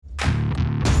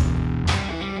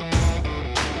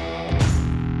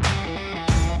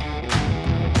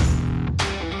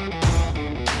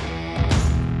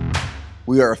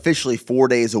We are officially 4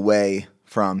 days away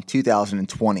from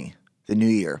 2020, the new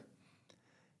year.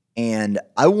 And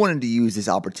I wanted to use this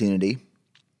opportunity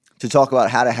to talk about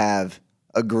how to have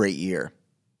a great year.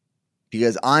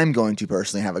 Because I'm going to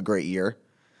personally have a great year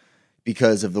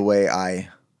because of the way I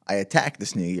attack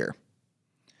this new year.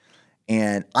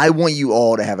 And I want you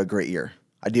all to have a great year.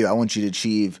 I do. I want you to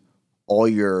achieve all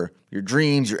your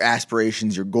dreams, your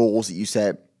aspirations, your goals that you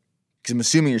set. Because I'm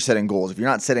assuming you're setting goals. If you're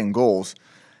not setting goals,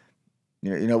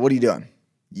 what are you doing?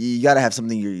 You got to have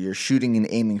something you're shooting and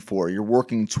aiming for. You're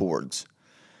working towards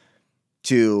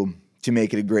to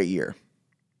make it a great year.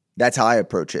 That's how I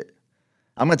approach it.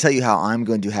 I'm going to tell you how I'm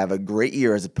going to have a great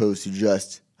year as opposed to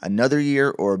just another year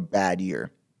or a bad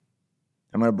year.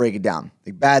 I'm going to break it down.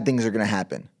 Like, bad things are going to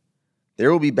happen.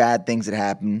 There will be bad things that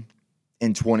happen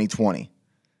in 2020.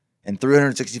 In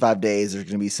 365 days, there's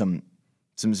going to be some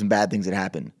bad things that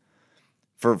happen.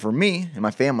 For me and my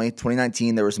family,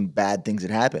 2019, there were some bad things that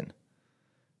happened.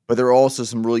 But there were also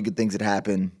some really good things that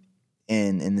happened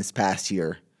in this past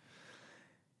year.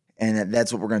 And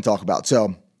that's what we're going to talk about.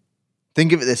 So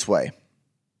think of it this way.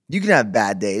 You can have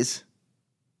bad days.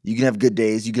 You can have good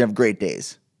days. You can have great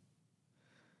days.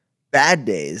 Bad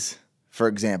days, for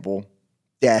example,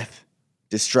 death,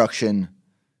 destruction,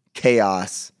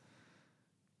 chaos,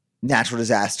 natural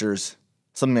disasters,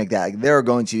 something like that. There are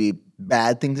going to be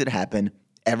bad things that happen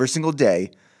every single day,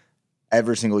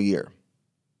 every single year.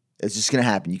 It's just going to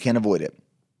happen. You can't avoid it.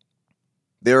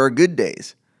 There are good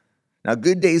days. Now,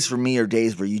 good days for me are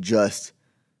days where you just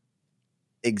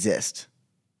exist.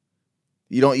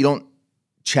 You don't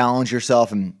challenge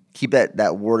yourself, and keep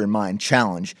that word in mind,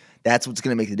 challenge. That's what's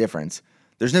going to make the difference.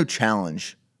 There's no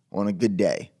challenge on a good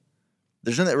day.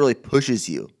 There's nothing that really pushes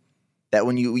you. That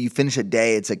when you finish a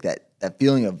day, it's like that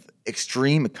feeling of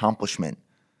extreme accomplishment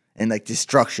and like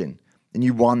destruction, and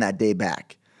you won that day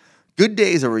back. Good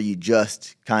days are where you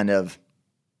just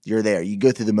you're there. You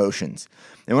go through the motions.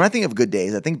 And when I think of good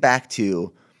days, I think back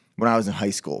to when I was in high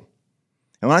school.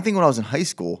 And when I was in high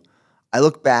school, I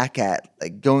look back at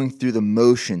like going through the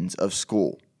motions of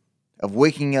school, of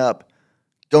waking up,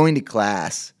 going to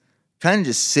class, kind of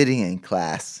just sitting in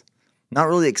class, not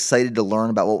really excited to learn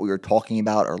about what we were talking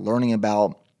about or learning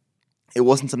about. It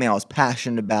wasn't something I was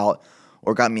passionate about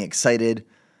or got me excited.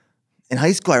 In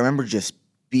high school, I remember just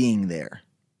being there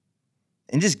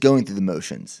and just going through the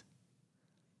motions.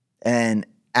 And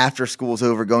after school's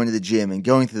over, going to the gym and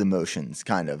going through the motions,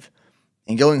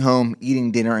 and going home,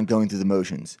 eating dinner, and going through the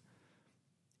motions.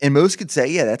 And most could say,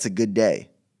 yeah, that's a good day.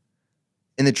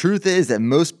 And the truth is that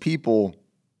most people,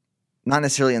 not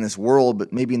necessarily in this world,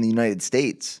 but maybe in the United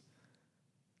States,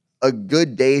 a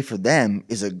good day for them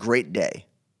is a great day.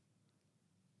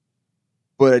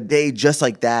 But a day just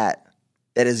like that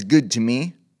is good to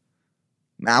me,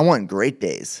 I want great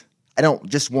days. I don't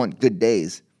just want good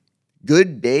days.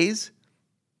 Good days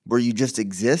where you just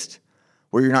exist,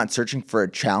 where you're not searching for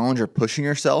a challenge or pushing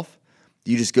yourself.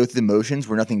 You just go through the motions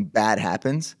where nothing bad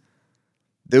happens.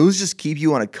 Those just keep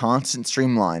you on a constant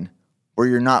streamline where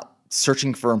you're not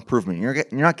searching for improvement. You're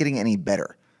not getting any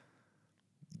better.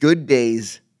 Good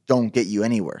days don't get you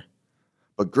anywhere,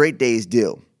 but great days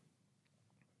do.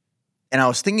 And I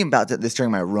was thinking about this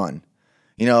during my run.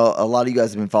 A lot of you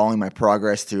guys have been following my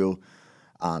progress through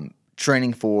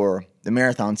training for the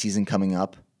marathon season coming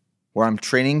up, where I'm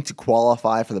training to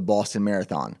qualify for the Boston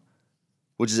Marathon,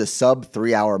 which is a sub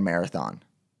 3-hour marathon.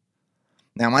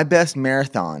 Now, my best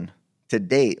marathon to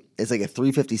date is like a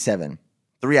 3:57,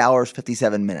 3 hours,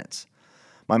 57 minutes.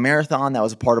 My marathon that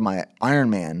was a part of my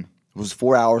Ironman was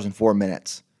 4 hours and 4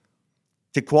 minutes.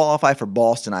 To qualify for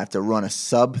Boston, I have to run a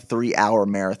sub 3-hour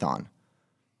marathon.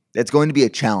 It's going to be a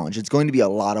challenge. It's going to be a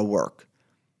lot of work,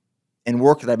 and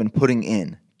work that I've been putting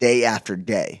in day after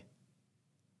day.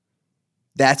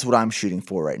 That's what I'm shooting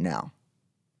for right now.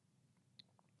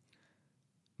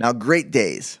 Now, great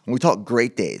days. When we talk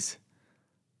great days,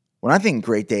 when I think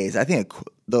great days, I think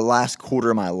the last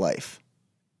quarter of my life.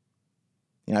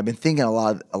 I've been thinking a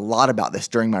lot about this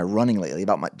during my running lately,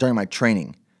 during my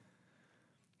training.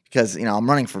 Because, I'm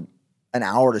running for an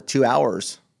hour to 2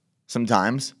 hours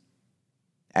sometimes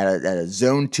at a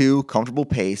zone 2 comfortable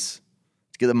pace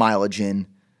to get the mileage in,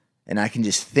 and I can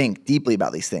just think deeply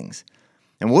about these things.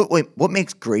 And what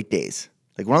makes great days?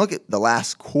 Like, when I look at the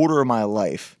last quarter of my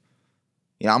life,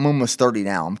 I'm almost 30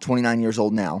 now. I'm 29 years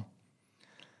old now.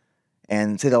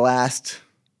 And say the last,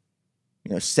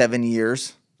 7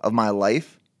 years of my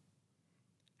life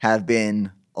have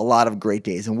been a lot of great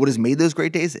days. And what has made those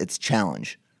great days? It's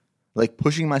challenge. Like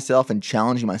pushing myself and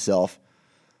challenging myself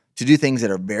to do things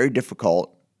that are very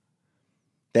difficult,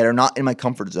 that are not in my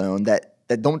comfort zone, that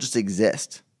don't just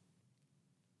exist.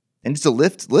 And just to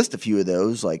list a few of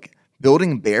those, like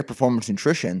building Bare Performance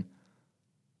Nutrition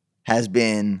has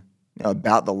been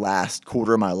about the last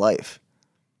quarter of my life.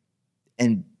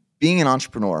 And being an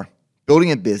entrepreneur,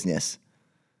 building a business,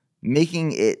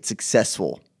 making it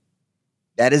successful,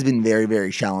 that has been very,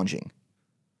 very challenging.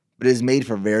 But it has made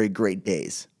for very great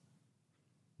days.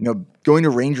 Going to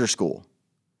Ranger School,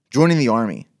 joining the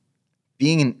Army,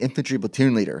 being an infantry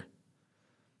platoon leader,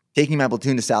 taking my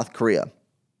platoon to South Korea,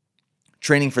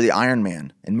 training for the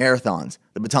Ironman and marathons,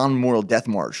 the Bataan Memorial Death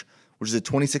March, which is a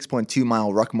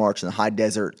 26.2-mile ruck march in the high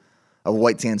desert of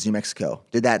White Sands, New Mexico.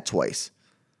 Did that twice.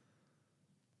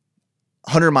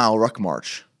 100-mile ruck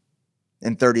march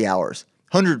in 30 hours.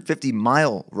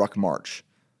 150-mile ruck march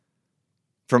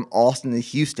from Austin to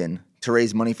Houston to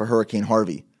raise money for Hurricane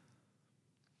Harvey.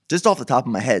 Just off the top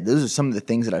of my head, those are some of the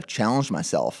things that I've challenged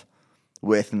myself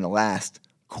with in the last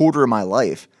quarter of my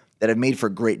life that have made for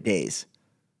great days.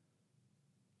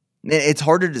 It's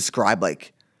hard to describe,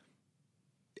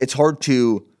 it's hard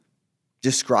to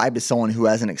describe to someone who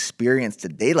hasn't experienced a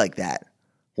day like that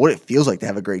what it feels like to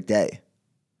have a great day.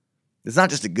 It's not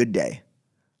just a good day.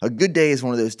 A good day is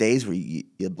one of those days where you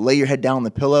lay your head down on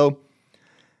the pillow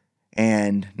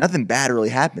and nothing bad really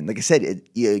happened. Like I said,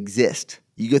 you exist.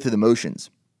 You go through the motions.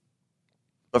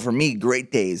 But for me,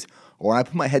 great days are when I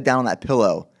put my head down on that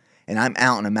pillow and I'm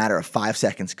out in a matter of 5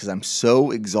 seconds because I'm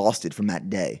so exhausted from that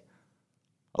day.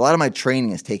 A lot of my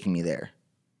training is taking me there.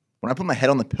 When I put my head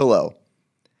on the pillow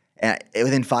and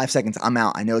within 5 seconds I'm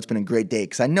out, I know it's been a great day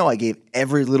because I know I gave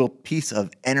every little piece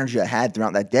of energy I had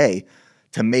throughout that day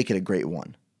to make it a great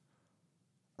one.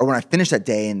 Or when I finish that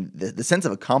day and the sense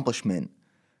of accomplishment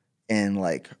and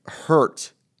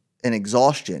hurt and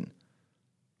exhaustion,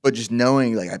 but just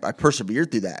knowing I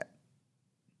persevered through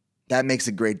that makes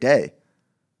a great day.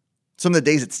 Some of the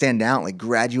days that stand out, like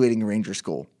graduating Ranger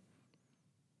School,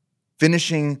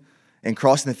 finishing and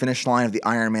crossing the finish line of the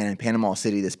Ironman in Panama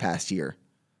City this past year.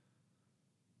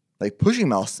 Like pushing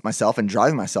myself and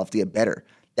driving myself to get better.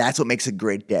 That's what makes a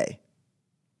great day.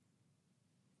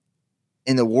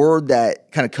 And the word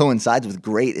that kind of coincides with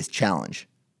great is challenge.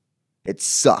 It's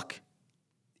suck.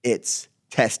 It's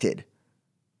tested.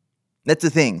 That's the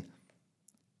thing.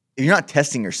 If you're not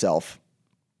testing yourself,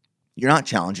 you're not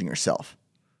challenging yourself.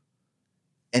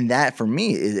 And that, for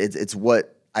me, it's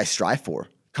what I strive for.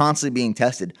 Constantly being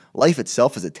tested. Life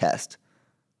itself is a test.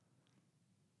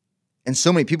 And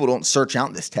so many people don't search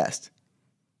out this test.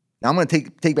 Now I'm going to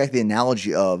take back the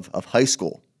analogy of high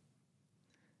school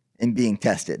and being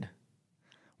tested.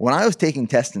 When I was taking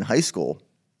tests in high school,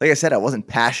 like I said, I wasn't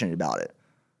passionate about it.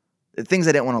 The things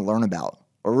I didn't want to learn about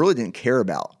or really didn't care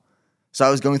about. So I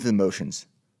was going through the motions.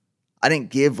 I didn't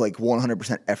give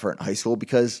 100% effort in high school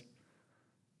because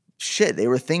they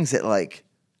were things that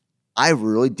I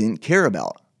really didn't care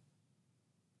about.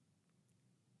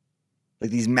 Like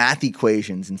these math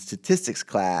equations and statistics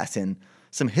class and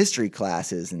some history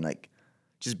classes and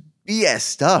just BS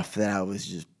stuff that I was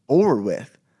just bored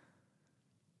with.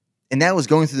 And that was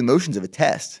going through the motions of a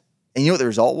test. And you know what the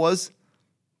result was?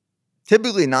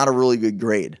 Typically not a really good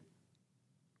grade.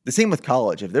 The same with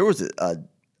college. If there was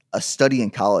a study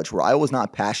in college where I was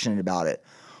not passionate about it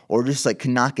or just could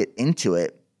not get into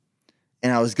it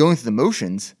and I was going through the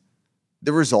motions,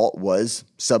 the result was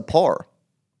subpar.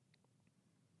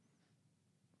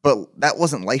 But that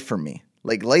wasn't life for me.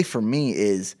 Life for me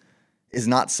is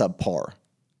not subpar.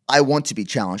 I want to be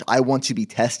challenged. I want to be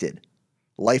tested.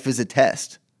 Life is a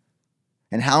test.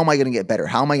 And how am I going to get better?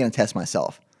 How am I going to test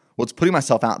myself? Well, it's putting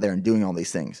myself out there and doing all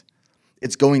these things.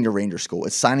 It's going to Ranger School.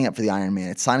 It's signing up for the Ironman.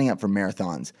 It's signing up for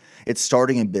marathons. It's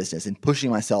starting a business and pushing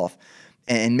myself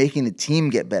and making the team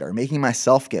get better, making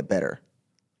myself get better.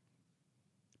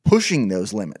 Pushing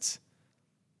those limits.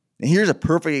 And here's a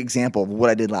perfect example of what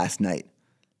I did last night.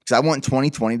 Because I want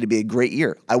 2020 to be a great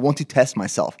year. I want to test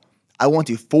myself. I want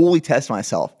to fully test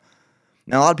myself.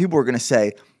 Now, a lot of people are going to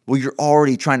say, well, you're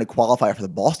already trying to qualify for the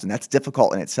Boston. That's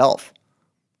difficult in itself.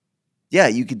 Yeah,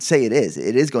 you could say it is.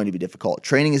 It is going to be difficult.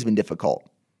 Training has been difficult.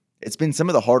 It's been some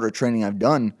of the harder training I've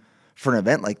done for an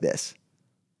event like this.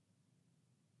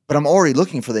 But I'm already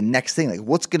looking for the next thing.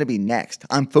 What's going to be next?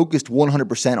 I'm focused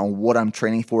 100% on what I'm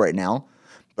training for right now.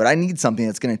 But I need something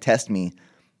that's going to test me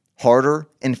harder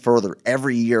and further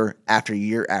every year after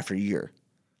year after year.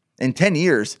 In 10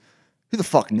 years, who the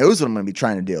fuck knows what I'm going to be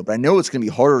trying to do? But I know it's going to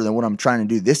be harder than what I'm trying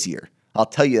to do this year. I'll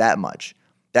tell you that much.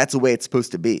 That's the way it's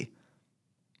supposed to be.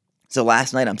 So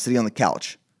last night, I'm sitting on the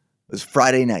couch. It was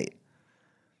Friday night.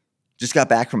 Just got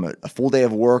back from a full day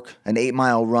of work, an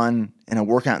 8-mile run, and a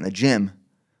workout in the gym.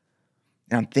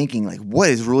 And I'm thinking, what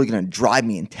is really going to drive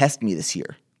me and test me this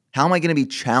year? How am I going to be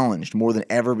challenged more than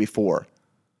ever before?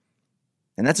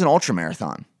 And that's an ultra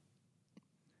marathon.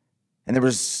 And there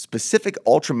was a specific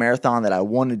ultra marathon that I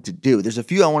wanted to do. There's a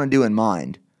few I want to do in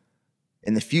mind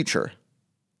in the future.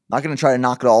 Not going to try to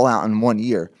knock it all out in 1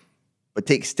 year, but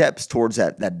take steps towards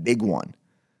that big one.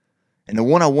 And the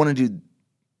one I want to do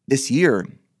this year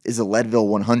is the Leadville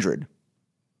 100.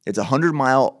 It's a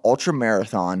 100-mile ultra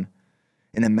marathon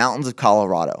in the mountains of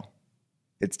Colorado.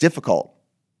 It's difficult.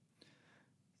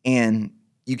 And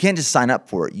you can't just sign up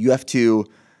for it. You have to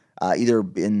either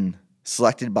been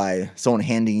selected by someone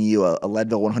handing you a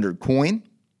Leadville 100 coin,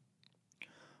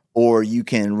 or you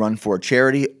can run for a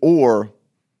charity, or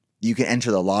you can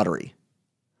enter the lottery.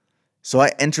 So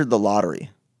I entered the lottery,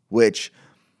 which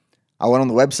I went on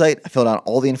the website, I filled out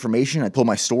all the information, I told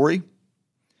my story,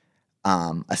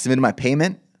 I submitted my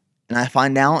payment, and I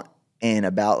find out in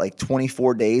about like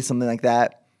 24 days, something like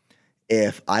that,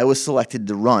 if I was selected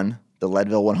to run the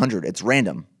Leadville 100. It's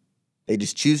random. They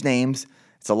just choose names.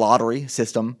 It's a lottery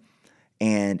system.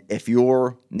 And if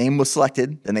your name was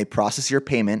selected, then they process your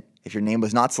payment. If your name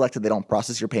was not selected, they don't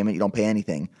process your payment. You don't pay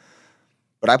anything.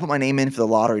 But I put my name in for the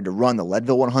lottery to run the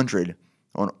Leadville 100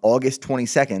 on August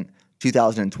 22nd,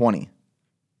 2020.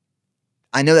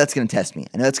 I know that's going to test me.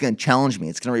 I know that's going to challenge me.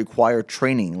 It's going to require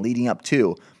training leading up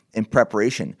to and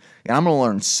preparation. And I'm going to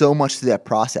learn so much through that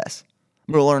process.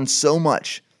 I'm going to learn so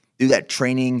much through that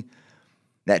training,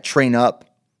 that train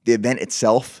up, the event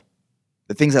itself,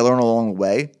 the things I learn along the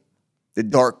way, the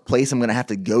dark place I'm going to have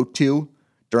to go to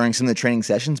during some of the training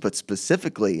sessions, but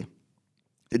specifically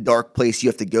the dark place you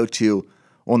have to go to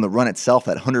on the run itself,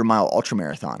 that 100-mile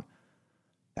ultramarathon.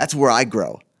 That's where I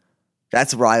grow.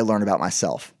 That's where I learn about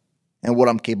myself and what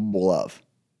I'm capable of.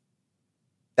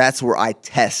 That's where I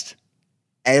test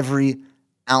every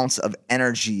ounce of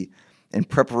energy and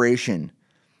preparation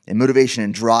and motivation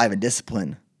and drive and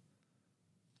discipline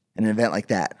in an event like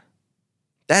that.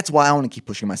 That's why I want to keep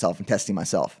pushing myself and testing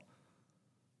myself.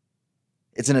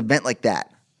 It's an event like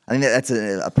that. I think that's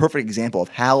a perfect example of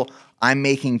how I'm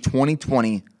making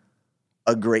 2020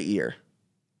 a great year.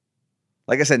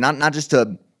 Like I said, not just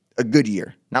a good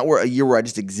year, not a year where I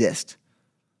just exist,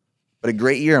 but a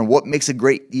great year. And what makes a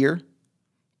great year?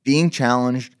 Being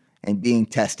challenged and being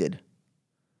tested.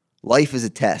 Life is a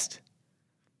test.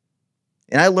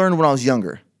 And I learned when I was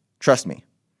younger. Trust me.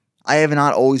 I have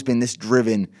not always been this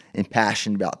driven and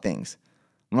passionate about things.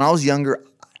 When I was younger,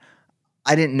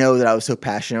 I didn't know that I was so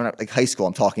passionate. Like high school,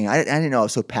 I'm talking. I didn't know I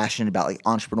was so passionate about like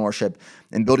entrepreneurship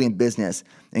and building a business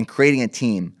and creating a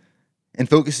team and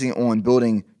focusing on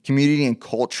building community and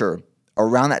culture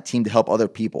around that team to help other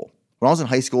people. When I was in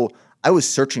high school, I was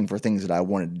searching for things that I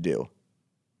wanted to do.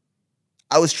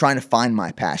 I was trying to find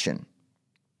my passion.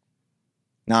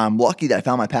 Now, I'm lucky that I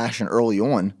found my passion early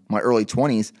on, my early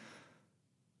 20s.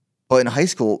 But in high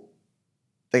school,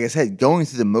 like I said, going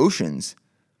through the motions,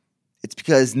 it's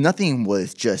because nothing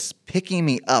was just picking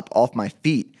me up off my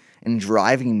feet and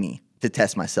driving me to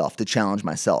test myself, to challenge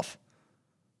myself.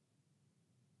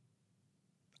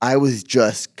 I was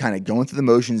just kind of going through the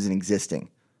motions and existing.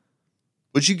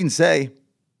 Which you can say,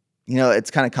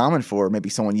 it's kind of common for maybe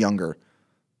someone younger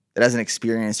that hasn't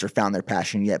experienced or found their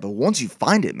passion yet. But once you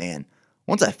find it, man,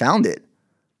 once I found it,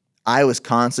 I was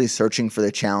constantly searching for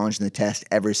the challenge and the test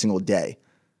every single day.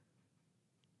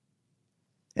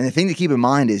 And the thing to keep in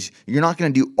mind is you're not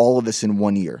going to do all of this in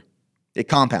 1 year. It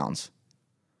compounds.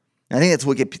 And I think that's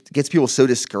what gets people so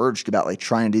discouraged about like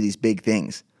trying to do these big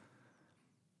things.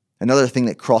 Another thing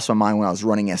that crossed my mind when I was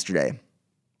running yesterday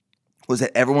was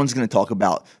that everyone's going to talk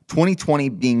about 2020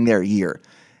 being their year.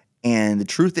 And the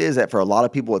truth is that for a lot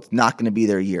of people, it's not going to be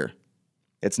their year.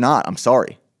 It's not. I'm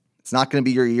sorry. It's not going to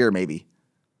be your year maybe.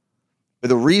 But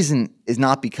the reason is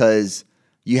not because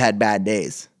you had bad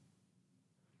days.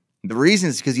 The reason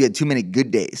is because you had too many good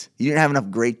days. You didn't have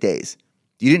enough great days.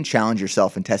 You didn't challenge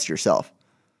yourself and test yourself.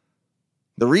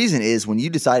 The reason is when you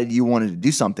decided you wanted to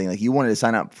do something, like you wanted to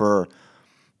sign up for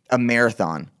a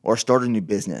marathon or start a new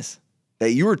business,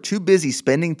 that you were too busy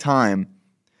spending time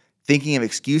thinking of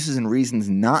excuses and reasons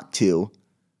not to,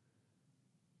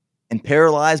 and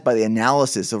paralyzed by the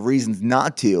analysis of reasons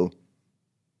not to,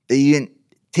 that you didn't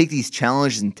take these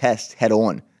challenges and tests head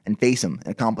on and face them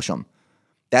and accomplish them.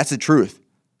 That's the truth.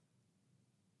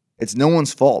 It's no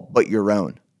one's fault but your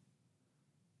own.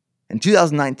 In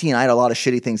 2019, I had a lot of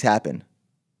shitty things happen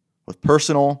with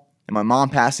personal and my mom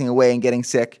passing away and getting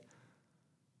sick.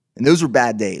 And those were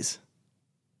bad days.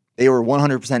 They were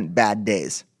 100% bad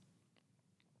days.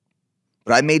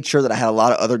 But I made sure that I had a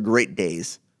lot of other great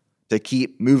days to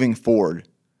keep moving forward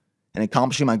and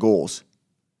accomplishing my goals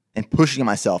and pushing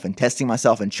myself and testing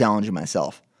myself and challenging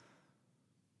myself.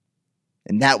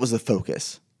 And that was the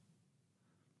focus.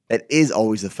 That is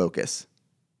always the focus.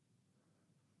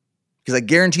 Because I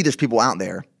guarantee there's people out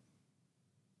there,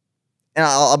 and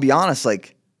I'll be honest,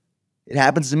 like, it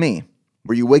happens to me,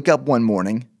 where you wake up one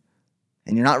morning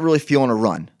and you're not really feeling a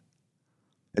run.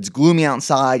 It's gloomy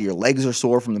outside, your legs are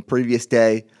sore from the previous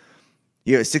day,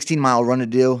 you have a 16-mile run to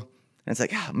do, and it's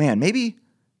like, oh, man, maybe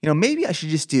I should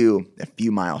just do a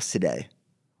few miles today.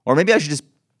 Or maybe I should just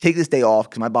take this day off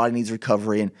because my body needs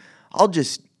recovery, and I'll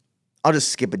just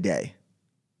skip a day.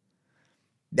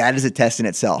 That is a test in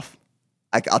itself.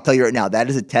 I'll tell you right now, that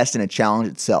is a test and a challenge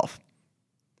itself.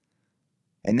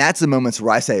 And that's the moments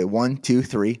where I say 1, 2,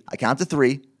 3. I count to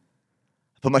 3. I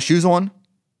put my shoes on.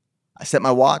 I set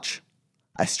my watch.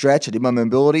 I stretch. I do my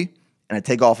mobility. And I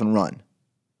take off and run.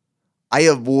 I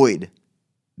avoid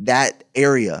that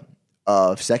area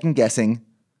of second guessing,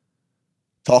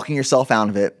 talking yourself out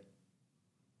of it,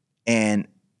 and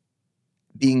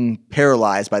being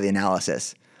paralyzed by the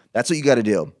analysis. That's what you got to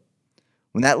do.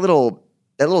 When that little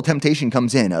temptation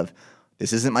comes in of,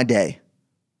 this isn't my day,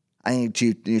 I need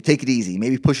to take it easy,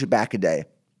 maybe push it back a day.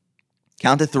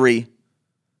 Count to 3,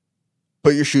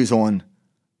 put your shoes on,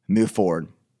 move forward.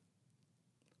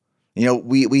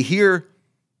 We hear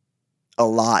a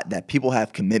lot that people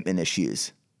have commitment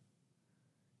issues.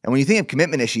 And when you think of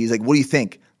commitment issues, like, what do you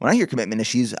think? When I hear commitment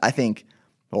issues, I think,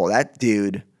 oh, that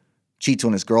dude cheats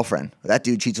on his girlfriend. Or that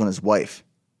dude cheats on his wife.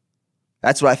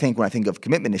 That's what I think when I think of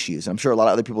commitment issues. I'm sure a lot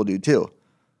of other people do too.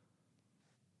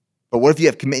 But what if you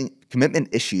have commitment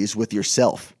issues with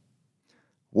yourself?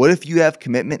 What if you have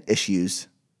commitment issues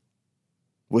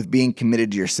with being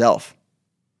committed to yourself?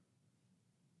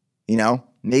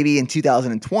 Maybe in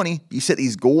 2020, you set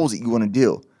these goals that you want to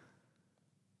do,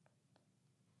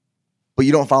 but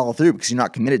you don't follow through because you're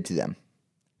not committed to them.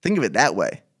 Think of it that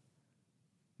way.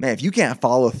 Man, if you can't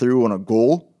follow through on a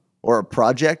goal or a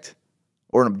project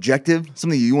or an objective,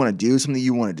 something you want to do, something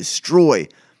you want to destroy,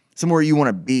 somewhere you want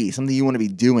to be, something you want to be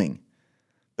doing,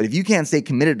 but if you can't stay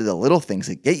committed to the little things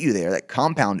that get you there, that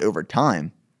compound over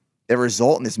time, that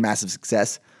result in this massive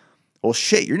success, well,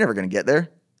 shit, you're never going to get there.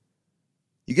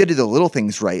 You got to do the little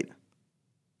things right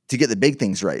to get the big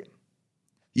things right.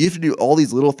 You have to do all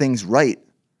these little things right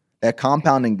that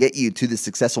compound and get you to the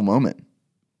successful moment.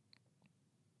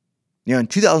 In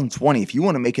 2020, if you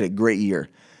want to make it a great year,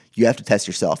 you have to test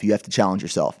yourself. You have to challenge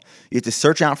yourself. You have to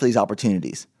search out for these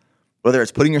opportunities, whether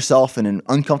it's putting yourself in an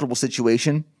uncomfortable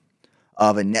situation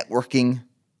of a networking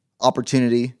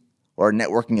opportunity or a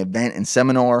networking event and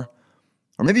seminar,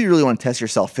 or maybe you really want to test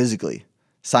yourself physically,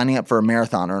 signing up for a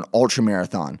marathon or an ultra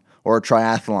marathon or a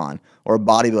triathlon or a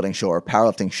bodybuilding show or a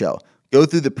powerlifting show. Go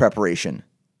through the preparation.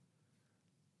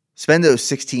 Spend those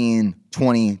 16,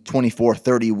 20, 24,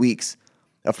 30 weeks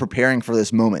of preparing for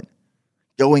this moment,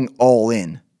 going all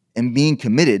in and being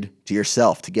committed to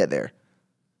yourself to get there.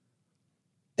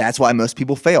 That's why most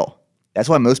people fail. That's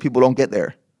why most people don't get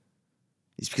there.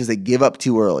 It's because they give up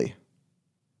too early.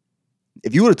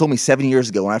 If you would have told me 7 years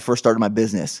ago when I first started my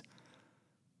business,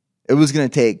 it was going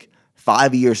to take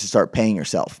 5 years to start paying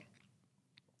yourself,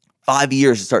 5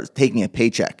 years to start taking a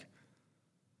paycheck,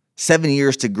 7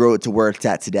 years to grow it to where it's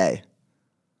at today,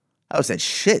 I would have said,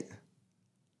 shit,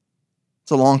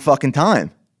 it's a long fucking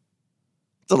time.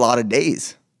 It's a lot of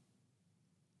days.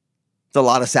 It's a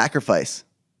lot of sacrifice.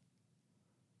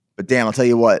 But damn, I'll tell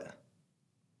you what,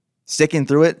 sticking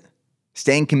through it,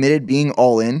 staying committed, being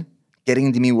all in,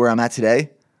 getting to me where I'm at today,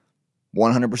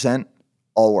 100%,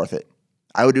 all worth it.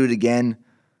 I would do it again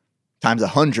times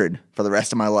 100 for the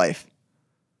rest of my life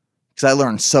because I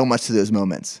learned so much through those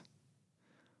moments.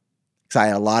 Because I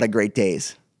had a lot of great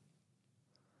days.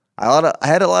 I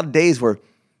had a lot of days where,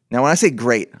 now when I say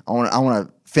great, I want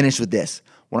to finish with this.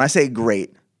 When I say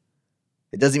great,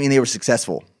 it doesn't mean they were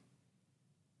successful.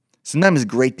 Sometimes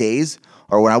great days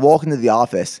are when I walk into the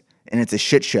office and it's a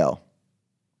shit show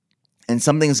and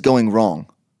something's going wrong.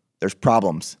 There's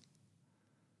problems.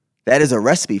 That is a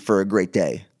recipe for a great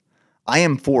day. I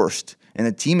am forced, and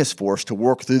the team is forced to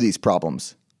work through these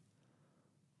problems.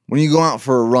 When you go out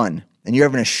for a run, and you're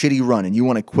having a shitty run, and you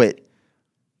want to quit,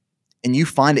 and you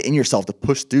find it in yourself to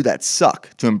push through that suck,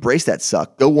 to embrace that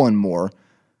suck, go one more,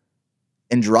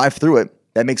 and drive through it,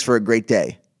 that makes for a great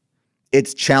day.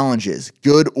 It's challenges,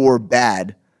 good or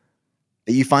bad,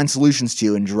 that you find solutions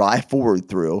to and drive forward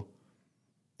through,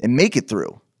 and make it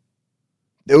through.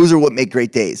 Those are what make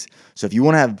great days. So if you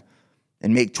want to have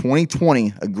and make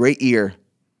 2020 a great year,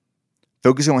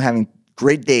 focus on having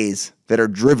great days that are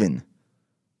driven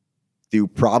through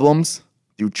problems,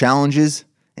 through challenges,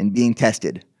 and being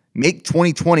tested. Make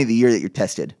 2020 the year that you're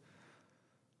tested.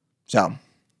 So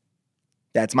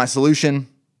that's my solution.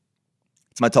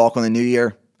 It's my talk on the new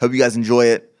year. Hope you guys enjoy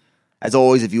it. As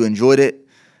always, if you enjoyed it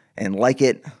and like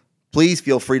it, please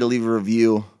feel free to leave a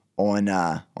review on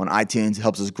iTunes. It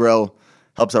helps us grow,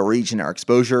 helps our reach and our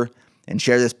exposure, and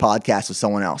share this podcast with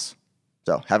someone else.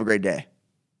 So have a great day.